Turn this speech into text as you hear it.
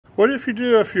What if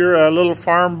you're a little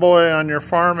farm boy on your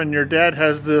farm and your dad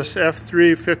has this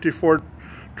F350 Ford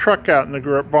truck out in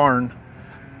the barn?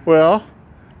 Well,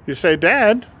 you say,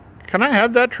 "Dad, can I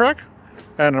have that truck?"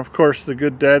 And of course, the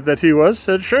good dad that he was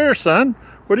said, "Sure, son.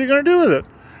 What are you going to do with it?"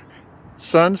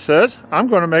 Son says, "I'm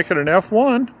going to make it an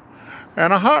F1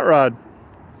 and a hot rod."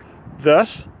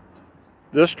 Thus,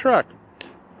 this truck.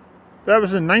 That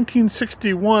was in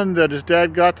 1961 that his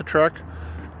dad got the truck.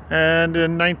 And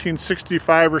in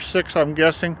 1965 or 6, I'm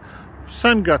guessing,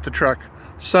 son got the truck.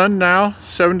 Son now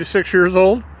 76 years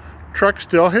old, truck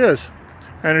still his.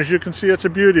 And as you can see, it's a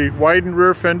beauty. Widened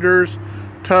rear fenders,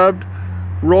 tubbed,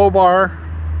 roll bar.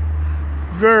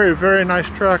 Very, very nice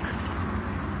truck.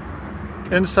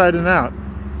 Inside and out.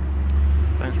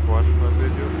 Thanks for watching my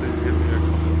video. Please give me a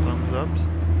couple thumbs ups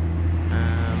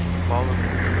and follow me.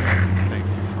 Thank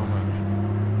you so much.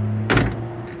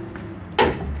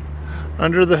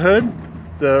 Under the hood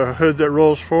that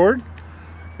rolls forward,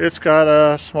 it's got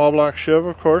a small block Chev,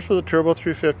 of course, with a turbo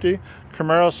 350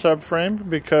 Camaro subframe,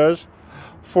 because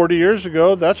 40 years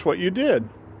ago, that's what you did.